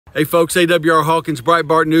Hey folks, AWR Hawkins,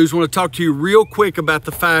 Breitbart News. I want to talk to you real quick about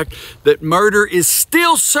the fact that murder is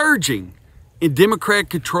still surging in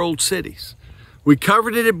Democrat-controlled cities. We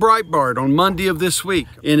covered it at Breitbart on Monday of this week.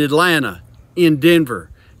 In Atlanta, in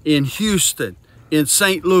Denver, in Houston, in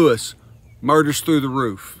St. Louis, murders through the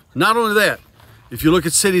roof. Not only that, if you look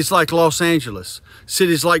at cities like Los Angeles,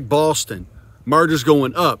 cities like Boston, murders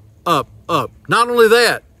going up, up, up. Not only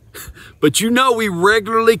that, but you know we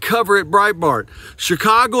regularly cover at Breitbart.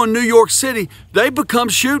 Chicago and New York City, they become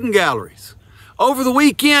shooting galleries. Over the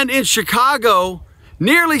weekend in Chicago,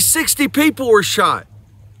 nearly 60 people were shot.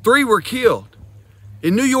 3 were killed.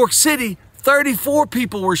 In New York City, 34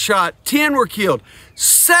 people were shot. 10 were killed.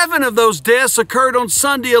 7 of those deaths occurred on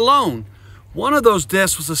Sunday alone. One of those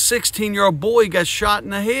deaths was a 16-year-old boy who got shot in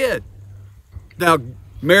the head. Now,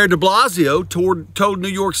 Mayor de Blasio told New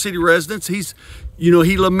York City residents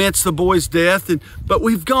he laments the boy's death, but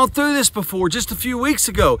we've gone through this before. Just a few weeks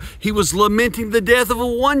ago, he was lamenting the death of a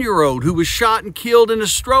 1-year-old who was shot and killed in a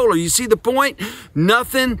stroller. You see the point?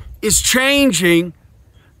 Nothing is changing.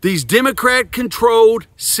 These Democrat-controlled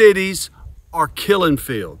cities are killing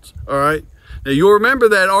fields, all right? Now, you'll remember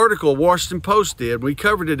that article Washington Post did. We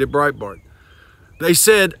covered it at Breitbart. They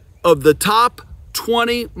said of the top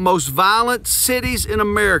 20 most violent cities in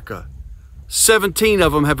America, 17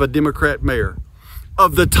 of them have a Democrat mayor.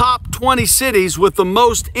 Of the top 20 cities with the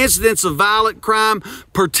most incidents of violent crime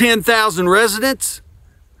per 10,000 residents,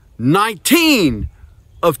 19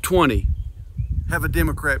 of 20 have a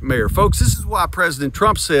Democrat mayor. Folks, this is why President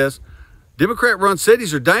Trump says Democrat-run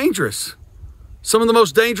cities are dangerous. Some of the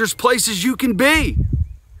most dangerous places you can be.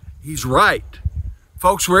 He's right.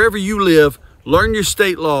 Folks, wherever you live, learn your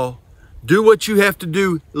state law. Do what you have to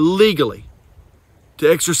do legally to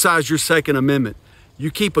exercise your Second Amendment.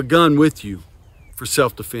 You keep a gun with you for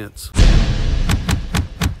self-defense.